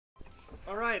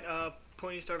Alright,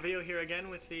 PointyStarVio here again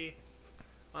with the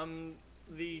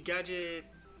gadget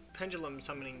pendulum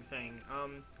summoning thing.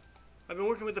 I've been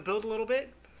working with the build a little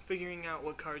bit, figuring out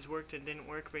what cards worked and didn't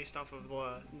work based off of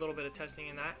a little bit of testing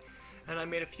in that, and I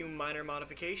made a few minor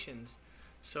modifications.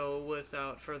 So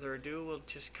without further ado, we'll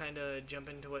just kind of jump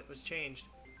into what was changed.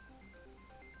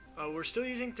 We're still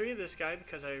using 3 of this guy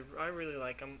because I really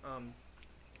like him.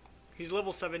 He's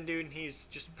level 7 dude, and he's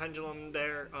just pendulum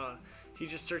there. He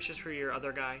just searches for your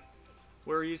other guy.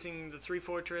 We're using the 3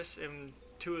 fortress and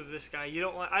 2 of this guy.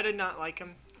 I did not like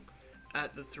him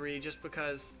at the 3 just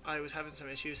because I was having some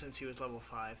issues since he was level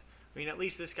 5. I mean, at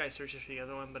least this guy searches for the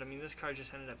other one, but I mean, this card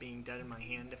just ended up being dead in my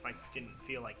hand if I didn't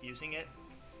feel like using it.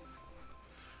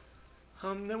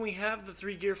 Then we have the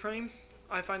 3 gear frame.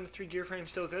 I find the 3 gear frame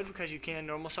still good because you can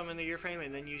normal summon the gear frame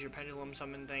and then use your pendulum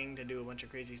summon thing to do a bunch of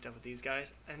crazy stuff with these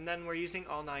guys. And then we're using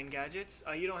all 9 gadgets.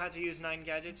 You don't have to use 9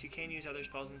 gadgets, you can use other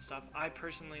spells and stuff. I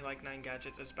personally like 9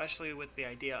 gadgets, especially with the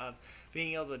idea of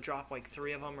being able to drop like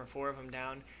 3 of them or 4 of them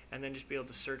down and then just be able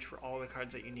to search for all the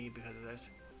cards that you need because of this.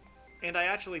 And I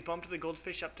actually bumped the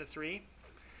goldfish up to 3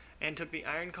 and took the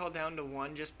iron call down to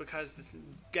 1 just because this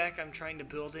deck, I'm trying to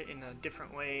build it in a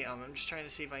different way. I'm just trying to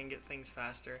see if I can get things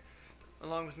faster.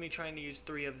 Along with me trying to use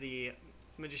 3 of the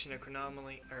Magician of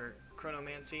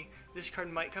Chronomancy. This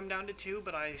card might come down to 2,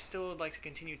 but I still would like to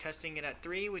continue testing it at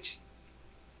 3, which,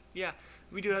 yeah,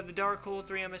 we do have the Dark Hole,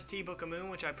 3 MST, Book of Moon,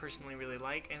 which I personally really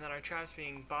like, and then our traps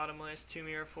being Bottomless, 2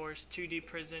 Mirror Force, 2 Deep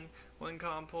Prison, 1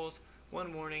 Compulse,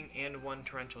 1 Warning, and 1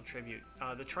 Torrential Tribute.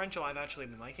 The Torrential I've actually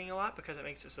been liking a lot because it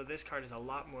makes it so this card is a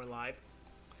lot more live.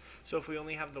 So if we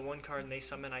only have the 1 card and they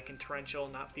summon, I can torrential,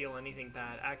 not feel anything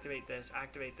bad, activate this,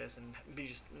 and be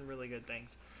just really good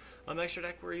things. Extra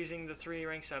deck, we're using the 3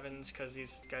 rank 7s because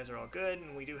these guys are all good,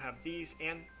 and we do have these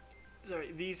and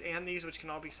these, which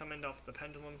can all be summoned off the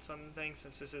pendulum summon thing,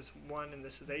 since this is 1 and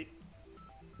this is 8.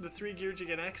 The 3 gear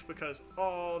Jigen X because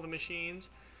all the machines,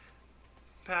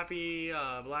 Pappy,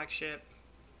 Black Ship,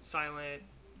 Silent,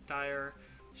 Dire,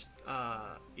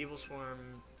 Evil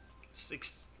Swarm,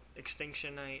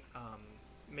 Extinction Knight,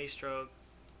 Maestro,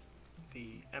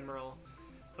 the Emerald,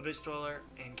 Abyss Dweller,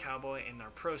 and Cowboy, and our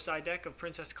pro side deck of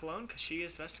Princess Cologne, because she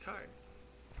is best card.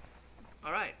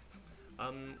 Alright,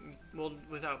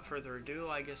 without further ado,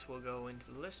 I guess we'll go into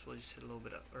the list. We'll just hit a little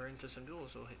bit or into some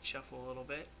duels. We'll hit shuffle a little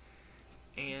bit,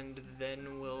 and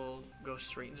then we'll go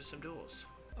straight into some duels.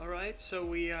 Alright, so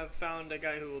we have found a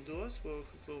guy who will duel us. We'll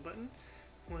click the little button.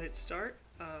 We'll hit start.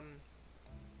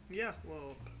 Yeah,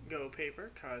 we'll go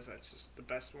paper, because that's just the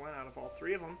best one out of all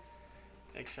 3 of them.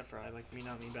 Except for I like Me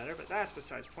Not Me better, but that's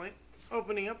besides the point.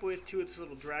 Opening up with 2 of this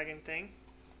little dragon thing.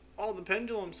 All the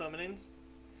pendulum summonings.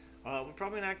 We're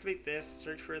probably going to activate this,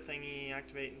 search for a thingy,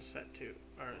 activate and set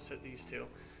these 2.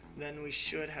 Then we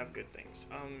should have good things.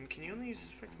 Can you only use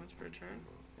this effect once per turn?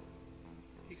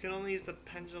 You can only use the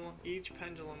each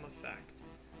pendulum effect.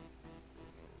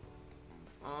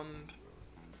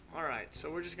 Alright, so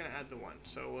we're just going to add the 1.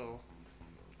 So we'll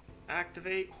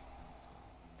activate,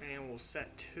 and we'll set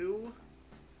 2.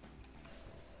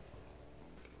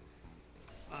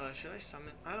 Should I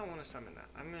summon? I don't want to summon that.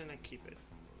 I'm going to keep it.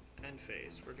 End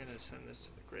phase. We're going to send this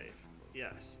to the grave.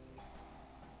 Yes.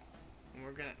 And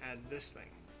we're going to add this thing.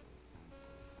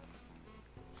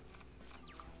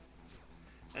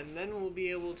 And then we'll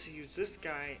be able to use this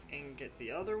guy and get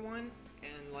the other one,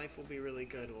 and life will be really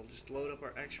good. We'll just load up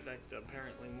our extra deck to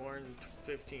apparently more than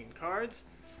 15 cards.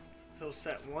 He'll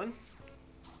set 1.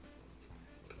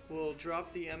 We'll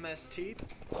drop the MST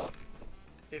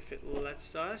if it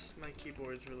lets us. My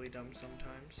keyboard's really dumb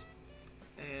sometimes.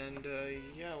 And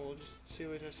yeah, we'll just see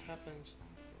what just happens.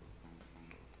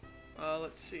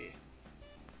 Let's see.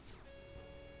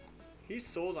 He's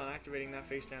sold on activating that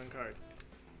face down card.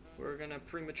 We're gonna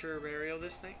premature burial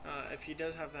this thing. If he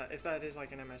does have that, if that is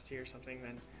like an MST or something,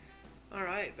 then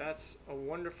alright, that's a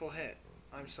wonderful hit.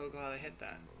 I'm so glad I hit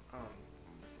that.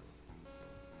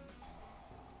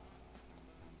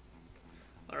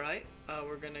 Alright,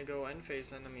 we're gonna go end phase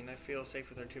then. I mean, I feel safe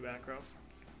with our 2 back row.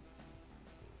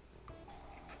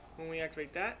 When we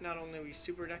activate that, not only are we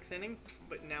super deck thinning,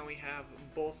 but now we have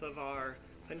both of our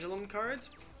pendulum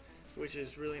cards, which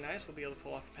is really nice. We'll be able to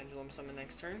pull off a pendulum summon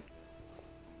next turn.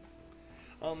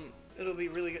 It'll be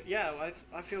really good. Yeah,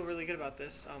 I feel really good about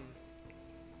this.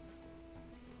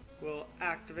 We'll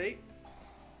activate,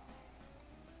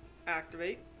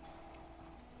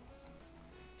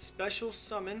 special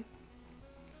summon,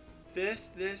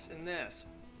 this, and this.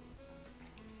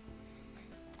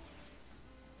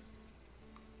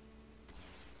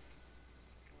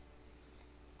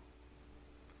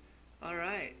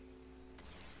 Alright.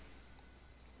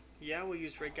 Yeah, we'll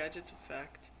use Red Gadget's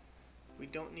effect. We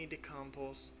don't need to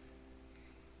compulse.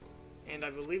 And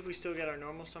I believe we still get our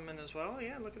normal summon as well.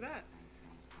 Yeah, look at that.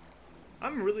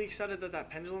 I'm really excited that that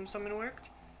pendulum summon worked.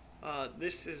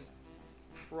 This is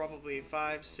probably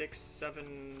 5, 6,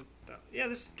 7. Yeah,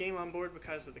 this is game on board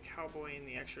because of the cowboy and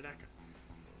the extra deck.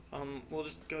 We'll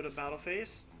just go to battle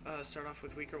phase. Start off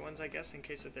with weaker ones, I guess, in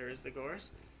case that there is the gores.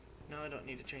 No, I don't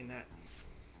need to chain that.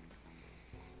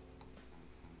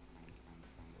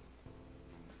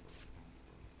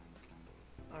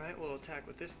 Alright, we'll attack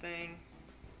with this thing.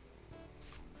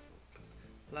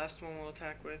 Last one we'll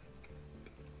attack with.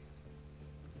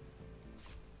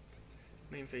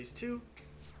 Main phase 2.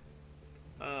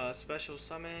 Special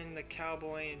summon the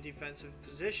cowboy in defensive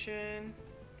position.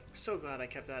 So glad I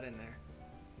kept that in there.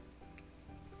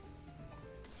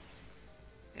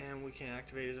 And we can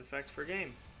activate his effect for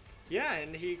game. Yeah,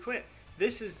 and he quit.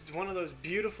 This is one of those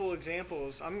beautiful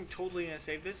examples. I'm totally going to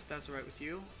save this. That's alright with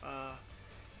you.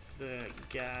 The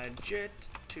gadget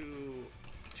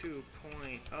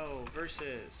 2.0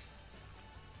 versus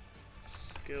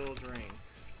Skilled Ring.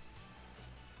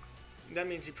 That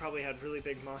means he probably had really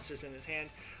big monsters in his hand.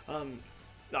 I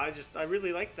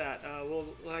really like that.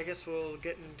 I guess we'll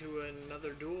get into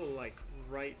another duel like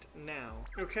right now.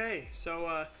 Okay,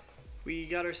 so we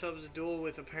got ourselves a duel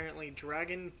with apparently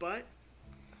Dragon Butt.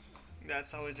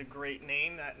 That's always a great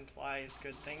name. That implies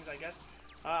good things, I guess.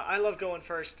 I love going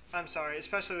first. I'm sorry,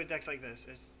 especially with decks like this.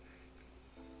 It's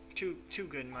too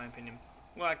good in my opinion.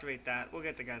 We'll activate that. We'll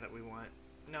get the guy that we want.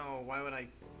 No, why would I?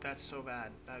 That's so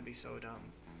bad. That'd be so dumb.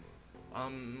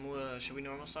 Should we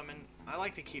normal summon? I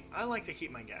like to keep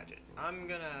my gadget. I'm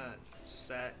gonna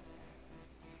set.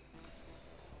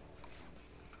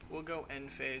 We'll go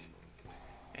end phase.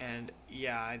 And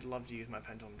yeah, I'd love to use my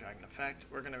Pendulum Dragon effect.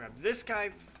 We're gonna grab this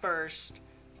guy first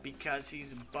because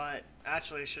he's butt.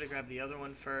 Actually, I should have grabbed the other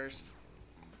one first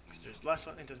because there's less.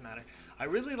 It doesn't matter. I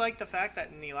really like the fact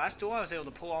that in the last duel I was able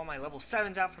to pull all my level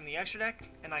 7s out from the extra deck,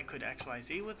 and I could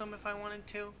XYZ with them if I wanted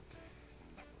to.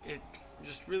 It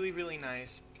just really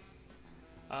nice.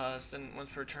 So then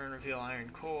once per turn, reveal Iron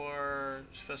Core,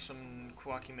 special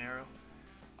Quackimero.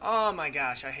 Oh my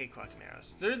gosh, I hate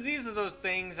Quackimeros. These are those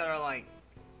things that are like,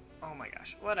 oh my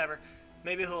gosh, whatever.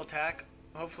 Maybe he'll attack.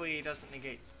 Hopefully he doesn't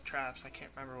negate traps. I can't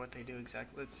remember what they do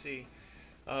exactly. Let's see.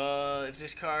 If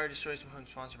this card destroys opponent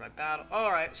sponsored by battle.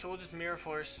 Alright, so we'll just Mirror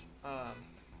Force.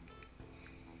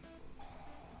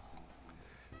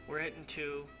 We're hitting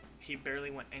 2. He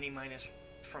barely went any minus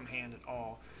from hand at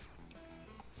all.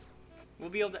 We'll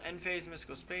be able to end phase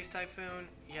Mystical Space Typhoon.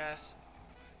 Yes.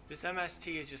 This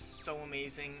MST is just so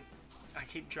amazing. I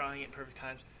keep drawing it perfect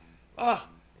times. Oh!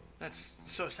 That's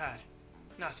so sad.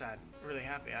 Not sad. Really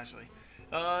happy, actually.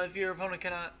 If your opponent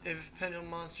cannot... If Pendulum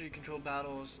monster you control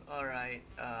battles... Alright.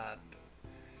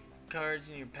 Cards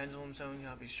in your Pendulum zone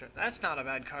cannot be struck. That's not a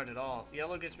bad card at all.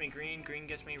 Yellow gets me green. Green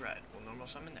gets me red. We'll normal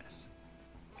summon this.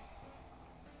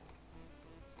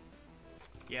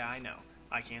 Yeah, I know.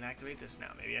 I can't activate this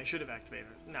now. Maybe I should have activated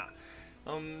it. Nah.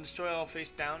 Destroy all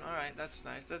face down. Alright, that's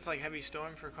nice. That's like Heavy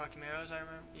Storm for Quackimeros, I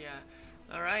remember. Yeah.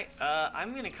 Alright,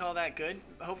 I'm going to call that good.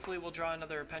 Hopefully we'll draw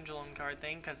another Pendulum card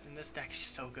thing, because in this deck it's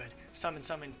so good. Summon,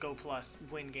 go plus,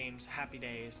 win games, happy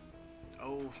days.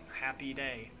 Oh, happy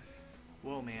day.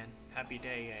 Whoa, man. Happy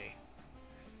day, eh?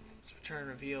 Return,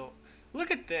 reveal.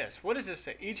 Look at this. What does this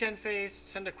say? Each end phase,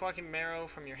 send a Quackimero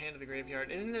from your hand to the graveyard.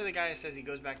 Isn't there the guy that says he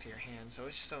goes back to your hand? So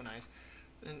it's just so nice.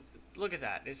 And look at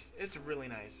that. It's really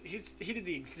nice. He did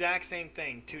the exact same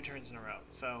thing 2 turns in a row.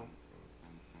 So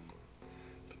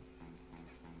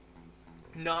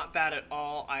not bad at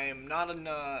all. I am not in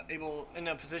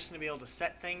a position to be able to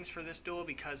set things for this duel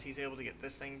because he's able to get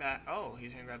this thing back. Oh,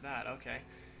 he's gonna grab that. Okay.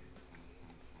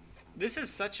 This is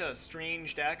such a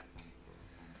strange deck.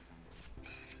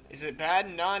 Is it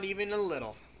bad? Not even a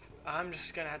little. I'm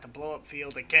just gonna have to blow up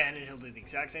field again, and he'll do the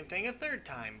exact same thing a 3rd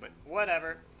time. But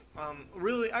whatever. I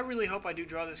really hope I do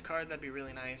draw this card. That'd be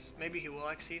really nice. Maybe he will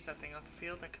Xyz that thing off the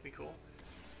field. That could be cool.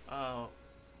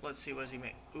 Let's see. What does he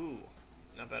make? Ooh,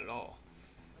 not bad at all.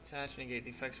 Attach, negate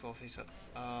the effects while face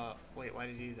up. Wait, why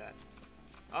did he do that?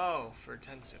 Oh, for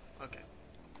 10 soup. Okay.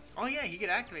 Oh yeah, he could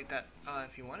activate that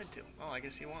if he wanted to. Oh, I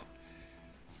guess he won't.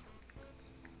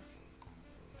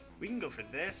 We can go for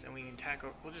this, and we can attack.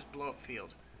 We'll just blow up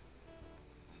field.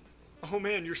 Oh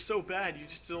man, you're so bad.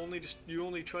 You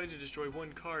only tried to destroy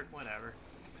 1 card. Whatever.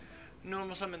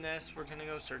 Normal summon this. We're gonna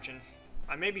go searching.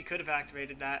 I maybe could have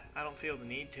activated that. I don't feel the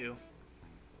need to.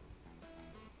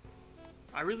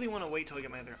 I really want to wait till I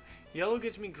get my other. Yellow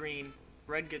gets me green.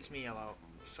 Red gets me yellow.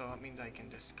 So that means I can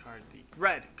discard the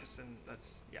red, because then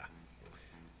that's, yeah.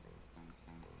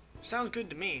 Sounds good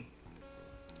to me.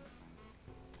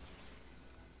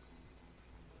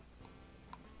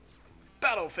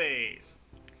 battle phase.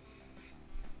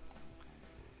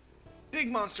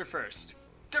 Big monster first.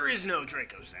 There is no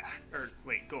Dracozac. Or,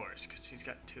 wait, Gores, because he's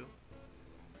got 2.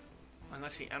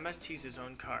 Unless he MSTs his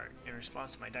own card in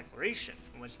response to my declaration,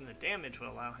 which then the damage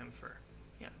will allow him for,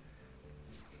 yeah.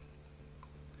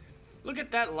 Look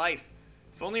at that life.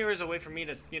 If only there was a way for me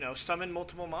to, you know, summon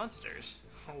multiple monsters.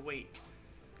 Oh, wait.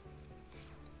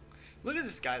 Look at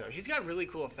this guy, though. He's got really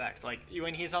cool effects. Like,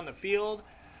 when he's on the field,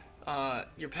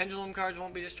 your Pendulum cards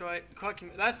won't be destroyed.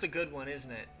 That's the good one,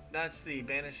 isn't it? That's the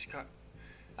banish card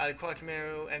out of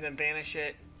Quakimaru, and then banish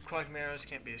it. Quakimarus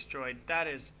can't be destroyed. That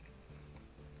is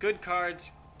good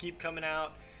cards. Keep coming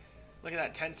out. Look at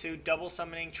that Tensu, double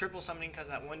summoning, triple summoning because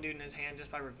of that one dude in his hand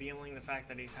just by revealing the fact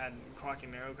that he's had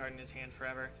Quakimaru card in his hand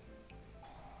forever.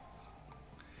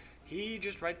 He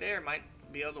just right there might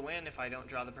be able to win if I don't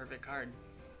draw the perfect card.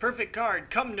 Perfect card,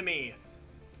 come to me!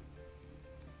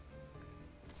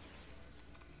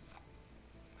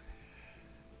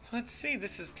 Let's see,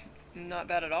 this is not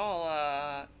bad at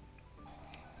all.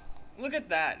 Look at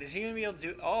that. Is he going to be able to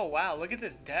do... Oh, wow, look at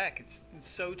this deck. It's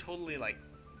so totally, like,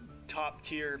 top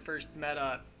tier, first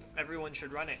meta. Everyone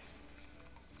should run it.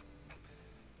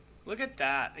 Look at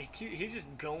that. He's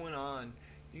just going on.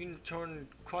 You can turn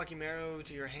Quakimaru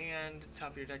to your hand,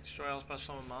 top of your deck, destroy all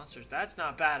special summon monsters. That's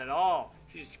not bad at all.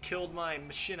 He just killed my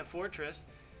Machina Fortress.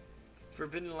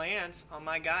 Forbidden Lands on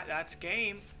my guy. That's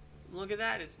game. Look at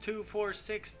that. It's 2, 4,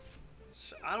 6.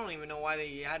 I don't even know why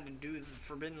they had to do the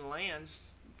Forbidden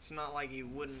Lands. It's not like he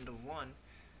wouldn't have won.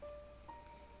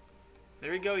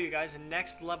 There we go, you guys. The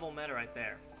next level meta right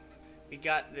there. We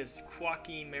got this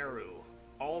Quakimaru.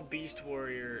 All Beast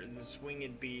Warrior, this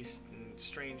Winged Beast, and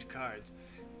strange cards.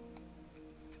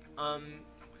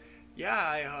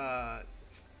 Yeah,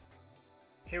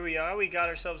 here we are. We got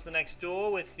ourselves the next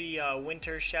duel with the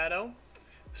Winter Shadow.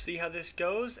 See how this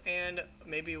goes, and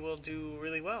maybe we'll do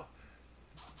really well.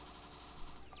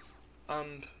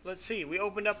 Let's see. We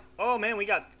opened up. Oh man, we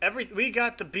got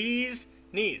the bee's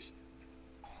knees.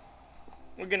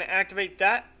 We're gonna activate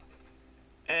that,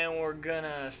 and we're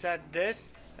gonna set this,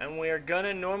 and we're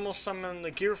gonna normal summon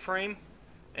the gear frame.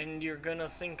 And you're gonna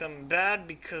think I'm bad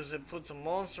because it puts a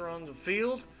monster on the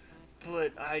field,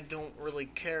 but I don't really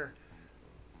care.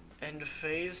 End of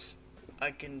phase.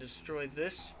 I can destroy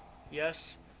this.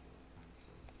 Yes.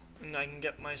 And I can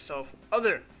get myself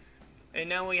other. And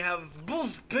now we have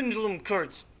both Pendulum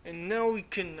cards. And now we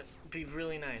can be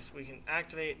really nice. We can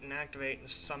activate and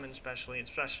summon specially, and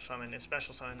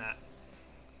special summon that.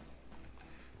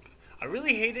 I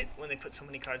really hate it when they put so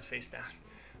many cards face down.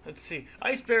 Let's see.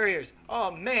 Ice barriers. Oh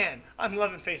man, I'm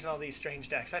loving facing all these strange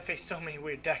decks. I faced so many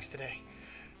weird decks today.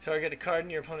 Target a card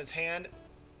in your opponent's hand.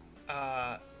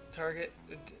 Target.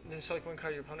 Then select one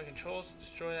card your opponent controls.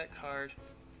 Destroy that card.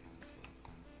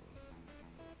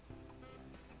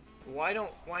 Why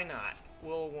not?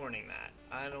 We'll warning that.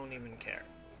 I don't even care.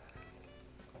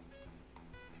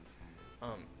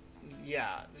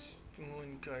 Yeah. This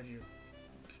one card you're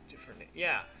different.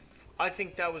 Yeah. I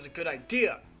think that was a good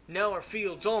idea. Now our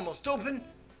field's almost open,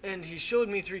 and he showed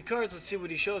me 3 cards. Let's see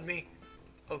what he showed me.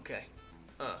 Okay.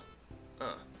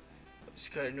 This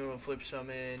card normal flip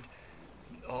summoned.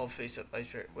 All face up ice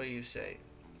barrier. What do you say?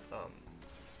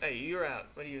 Hey, you're out.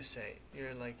 What do you say?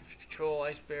 You're like, if you control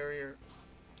ice barrier.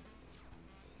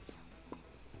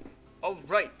 Oh,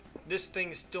 right. This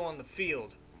thing is still on the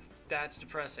field. That's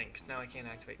depressing, because now I can't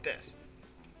activate this.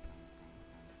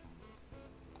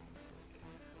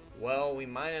 Well, we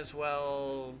might as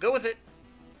well go with it.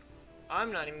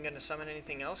 I'm not even going to summon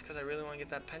anything else because I really want to get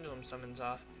that Pendulum summons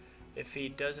off. If he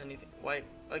does anything... Wait,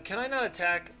 can I not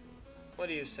attack? What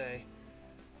do you say?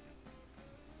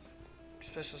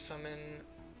 Special summon...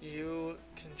 You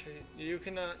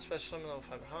cannot special summon level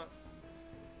 5, huh?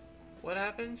 What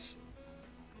happens?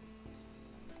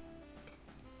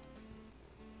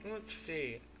 Let's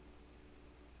see.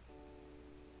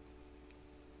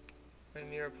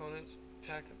 When your opponent's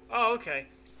attack. Oh, okay.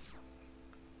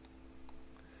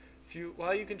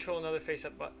 While you control another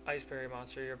face-up ice barrier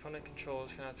monster, your opponent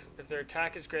controls cannot. If their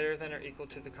attack is greater than or equal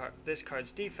to this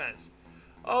card's defense.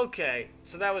 Okay,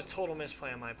 so that was total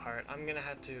misplay on my part. I'm gonna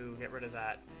have to get rid of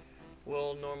that.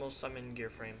 We'll normal summon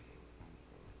Gear Frame.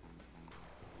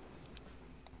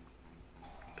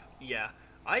 Yeah,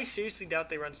 I seriously doubt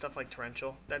they run stuff like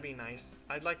Torrential. That'd be nice.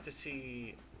 I'd like to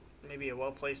see maybe a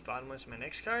well-placed bottomless in my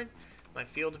next card. My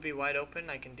field to be wide open.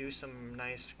 I can do some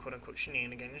nice quote-unquote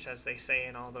shenanigans, as they say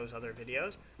in all those other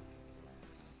videos.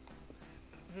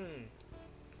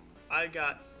 I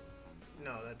got...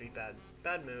 No, that'd be bad.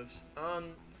 Bad moves. I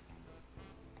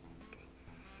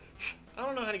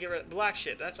don't know how to get rid of black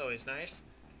shit. That's always nice.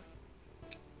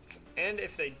 And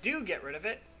if they do get rid of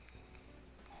it,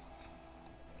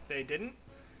 they didn't.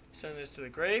 Send this to the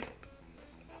grave.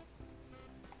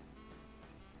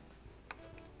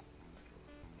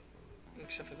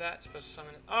 Except for that, special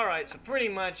summon. Alright, so pretty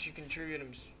much you can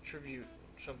tribute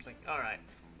something. Alright.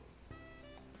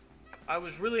 I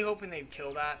was really hoping they'd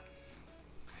kill that.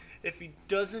 If he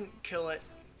doesn't kill it,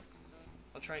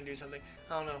 I'll try and do something.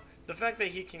 I don't know. The fact that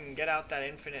he can get out that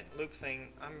infinite loop thing,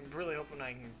 I'm really hoping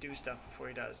I can do stuff before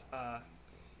he does.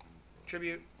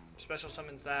 Tribute, special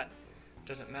summons that.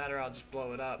 Doesn't matter, I'll just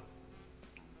blow it up.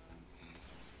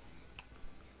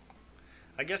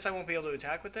 I guess I won't be able to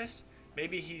attack with this.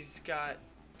 Maybe he's got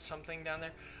something down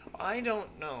there. I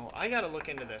don't know. I gotta look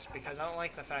into this because I don't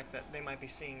like the fact that they might be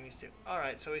seeing these two.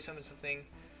 Alright, so he summons something.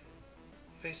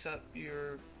 Face up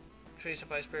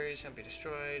ice berries, can't be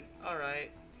destroyed.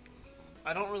 Alright.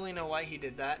 I don't really know why he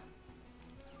did that.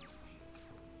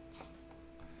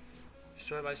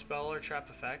 Destroy by spell or trap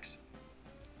effects.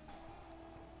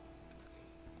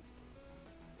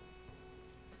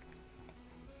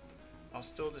 I'll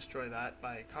still destroy that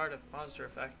by card of monster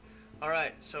effect.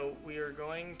 Alright, so we are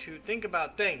going to think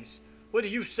about things. What do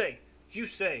you say? You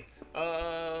say,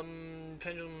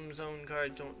 Pendulum Zone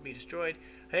cards don't be destroyed.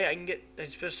 Hey, I can get a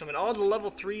special summon all the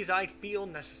level 3s I feel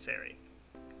necessary.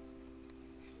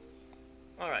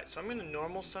 Alright, so I'm going to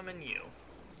normal summon you.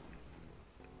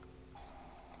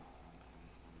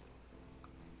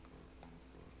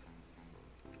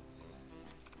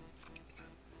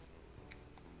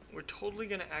 We're totally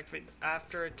going to activate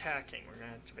after attacking. We're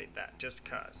going to activate that just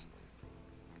because.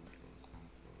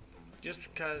 Just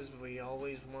because we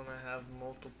always want to have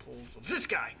multiples of this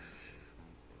guy.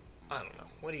 I don't know.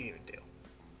 What do you even do?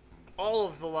 All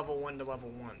of the level 1 to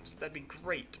level 1s. That'd be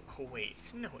great. Oh wait.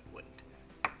 No it wouldn't.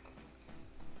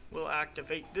 We'll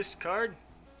activate this card.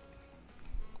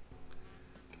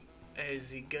 Is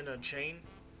he gonna chain?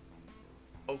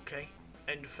 Okay.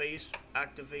 End phase.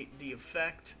 Activate the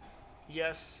effect.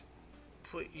 Yes.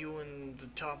 Put you in the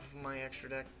top of my extra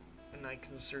deck. And I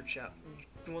can search out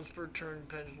once per turn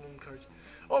pendulum cards.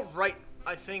 Alright,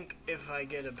 I think if I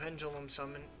get a pendulum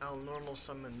summon, I'll normal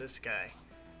summon this guy.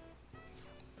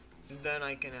 Then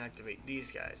I can activate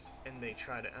these guys. And they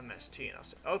try to MST and I'll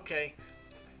say, okay.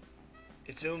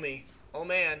 It's Umi. Oh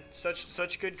man,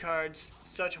 such good cards.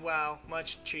 Such wow,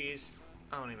 much cheese.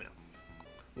 I don't even know.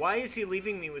 Why is he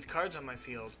leaving me with cards on my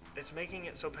field? It's making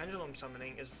it so pendulum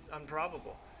summoning is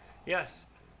improbable. Yes.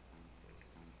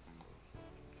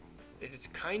 It's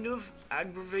kind of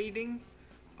aggravating.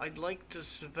 I'd like to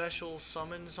special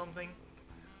summon something.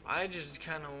 I just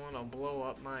kind of want to blow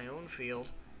up my own field.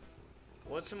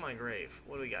 What's in my grave?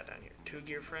 What do we got down here? 2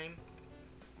 gear frame?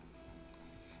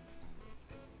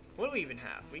 What do we even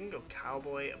have? We can go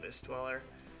Cowboy, Abyss Dweller,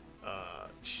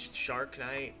 Shark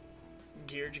Knight,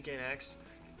 Gear Gigant X.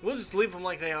 We'll just leave them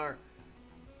like they are.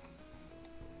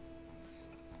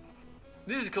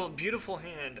 This is called Beautiful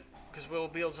Hand. Because we'll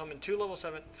be able to summon 2 level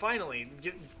 7. Finally,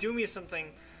 do me something.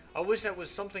 I wish that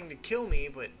was something to kill me,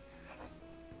 but...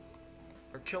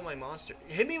 Or kill my monster.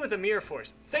 Hit me with a Mirror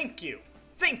Force. Thank you.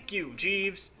 Thank you,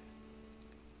 Jeeves.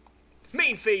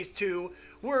 Main phase 2.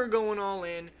 We're going all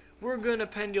in. We're gonna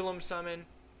Pendulum summon.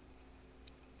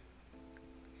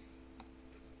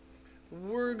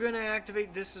 We're gonna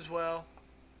activate this as well.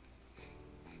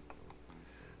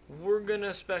 We're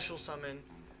gonna special summon.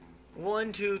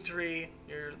 1, 2, 3.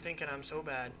 You're thinking I'm so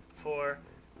bad. 4.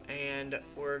 And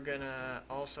we're gonna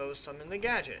also summon the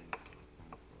gadget.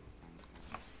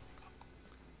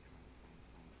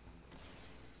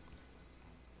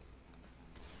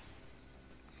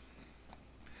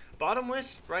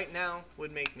 Bottomless right now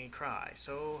would make me cry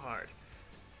so hard.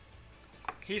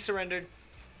 He surrendered.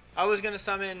 I was gonna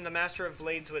summon the Master of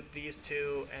Blades with these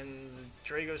 2 and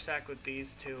Drago Sack with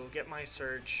these 2, get my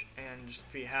search, and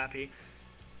just be happy.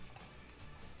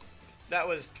 That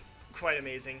was quite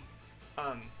amazing.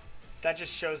 That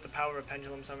just shows the power of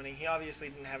pendulum summoning. He obviously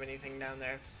didn't have anything down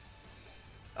there.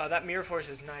 That Mirror Force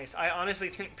is nice. I honestly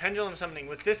think pendulum summoning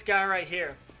with this guy right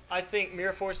here, I think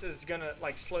Mirror Force is gonna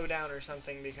like slow down or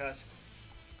something because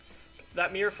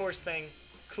that Mirror Force thing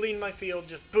cleaned my field,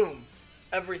 just boom,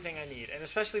 everything I need. And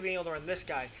especially being able to run this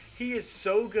guy. He is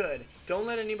so good. Don't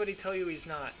let anybody tell you he's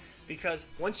not. Because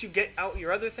once you get out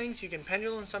your other things, you can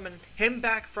pendulum summon him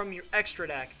back from your extra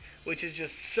deck, which is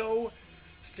just so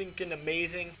stinking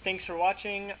amazing. Thanks for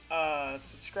watching.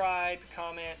 Subscribe,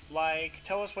 comment, like,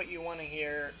 tell us what you want to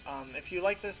hear. If you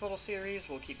like this little series,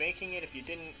 we'll keep making it. If you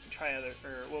didn't,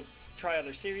 we'll try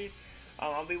other series.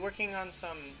 I'll be working on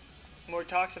some more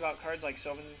talks about cards like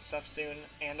Sylvan and stuff soon,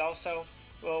 and also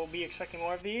we'll be expecting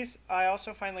more of these. I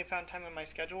also finally found time in my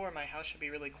schedule where my house should be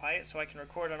really quiet so I can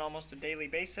record on almost a daily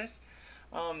basis.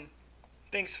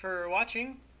 Thanks for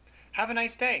watching. Have a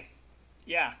nice day.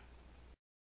 Yeah.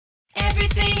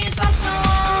 Everything is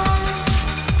awesome.